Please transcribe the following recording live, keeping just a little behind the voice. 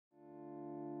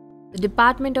The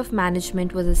Department of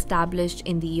Management was established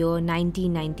in the year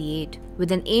 1998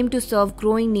 with an aim to serve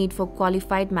growing need for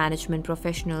qualified management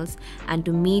professionals and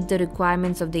to meet the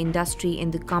requirements of the industry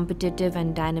in the competitive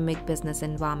and dynamic business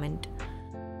environment.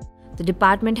 The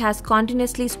department has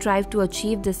continuously strived to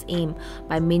achieve this aim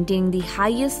by maintaining the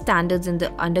highest standards in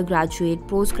the undergraduate,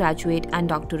 postgraduate, and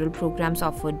doctoral programs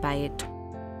offered by it.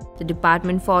 The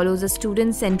department follows a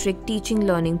student-centric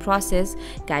teaching-learning process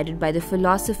guided by the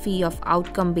philosophy of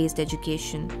outcome-based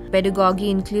education.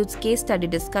 Pedagogy includes case study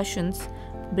discussions,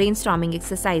 brainstorming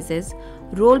exercises,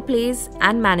 role plays,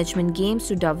 and management games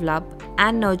to develop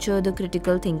and nurture the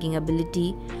critical thinking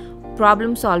ability,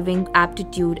 problem-solving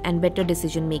aptitude, and better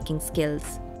decision-making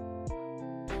skills.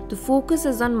 The focus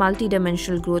is on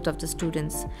multidimensional growth of the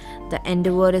students. The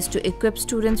endeavor is to equip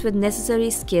students with necessary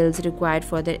skills required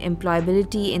for their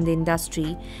employability in the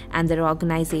industry and their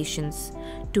organizations.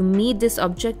 To meet this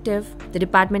objective, the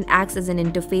department acts as an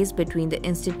interface between the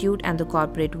institute and the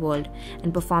corporate world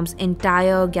and performs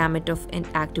entire gamut of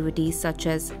activities such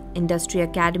as industry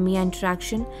academia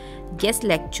interaction, guest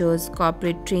lectures,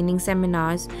 corporate training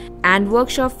seminars, and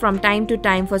workshops from time to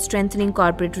time for strengthening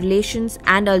corporate relations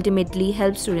and ultimately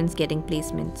help students getting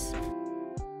placements.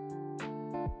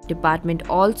 Department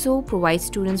also provides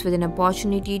students with an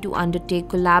opportunity to undertake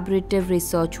collaborative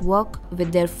research work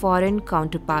with their foreign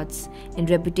counterparts in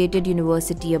reputed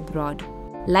university abroad.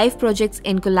 Live projects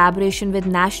in collaboration with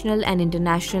national and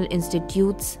international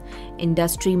institutes,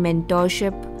 industry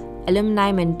mentorship,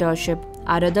 alumni mentorship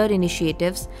are other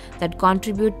initiatives that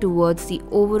contribute towards the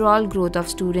overall growth of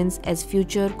students as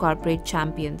future corporate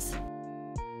champions.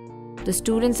 The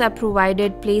students are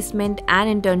provided placement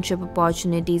and internship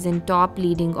opportunities in top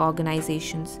leading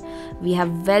organizations. We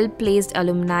have well-placed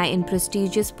alumni in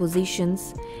prestigious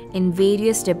positions in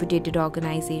various reputed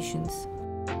organizations.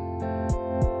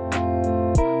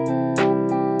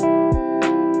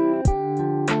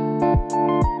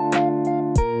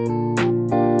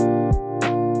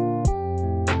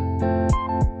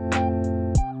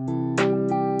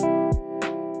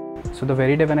 So the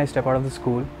very day when I step out of the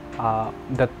school,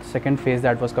 the second phase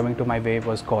that was coming to my way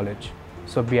was college.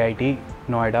 So BIT,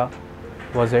 Noida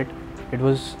was it. It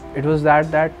was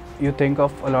that you think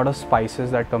of a lot of spices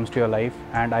that comes to your life,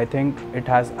 and I think it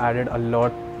has added a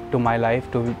lot to my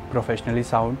life to be professionally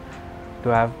sound, to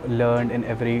have learned in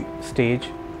every stage.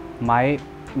 My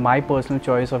personal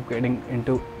choice of getting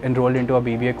enrolled into a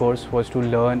BBA course was to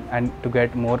learn and to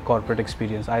get more corporate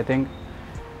experience. I think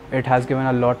it has given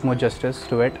a lot more justice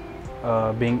to it.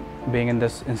 Being in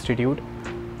this institute,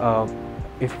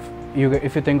 if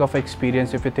you think of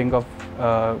experience, if you think of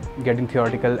getting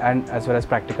theoretical and as well as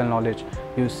practical knowledge,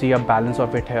 you see a balance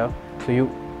of it here. So you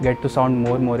get to sound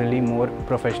more morally, more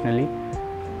professionally.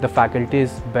 The faculty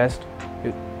is best.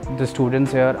 The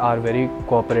students here are very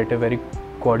cooperative, very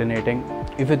coordinating.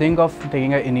 If you think of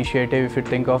taking an initiative, if you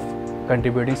think of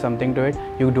contributing something to it,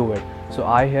 you do it. So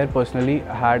I here personally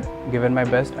had given my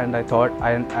best, and I thought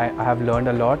I have learned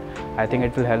a lot. I think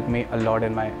it will help me a lot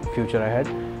in my future ahead,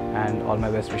 and all my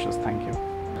best wishes. Thank you.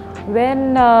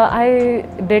 When I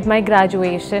did my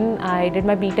graduation, I did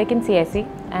my BTech in CSE,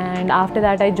 and after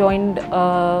that I joined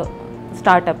a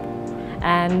startup,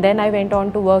 and then I went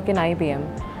on to work in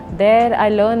IBM. There I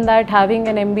learned that having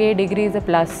an MBA degree is a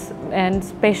plus, and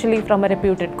especially from a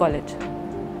reputed college.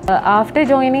 After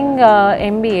joining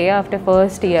MBA, after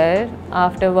first year,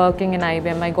 after working in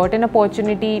IBM, I got an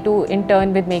opportunity to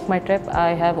intern with Make My Trip.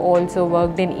 I have also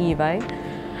worked in EY,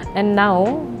 and now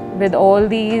with all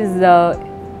these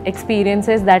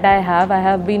experiences that I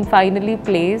have been finally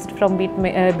placed from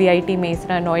BIT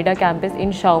Mesra Noida campus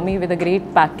in Xiaomi with a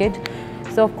great package.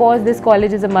 So of course this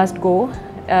college is a must go.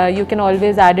 You can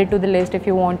always add it to the list if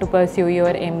you want to pursue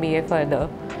your MBA further.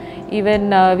 Even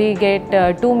we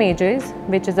get 2 majors,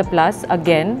 which is a plus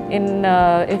again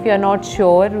if you are not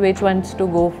sure which ones to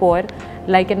go for.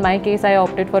 Like in my case, I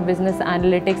opted for business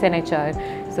analytics and HR.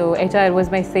 So HR was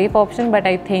my safe option, but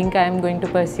I think I am going to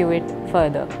pursue it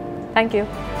further. Thank you.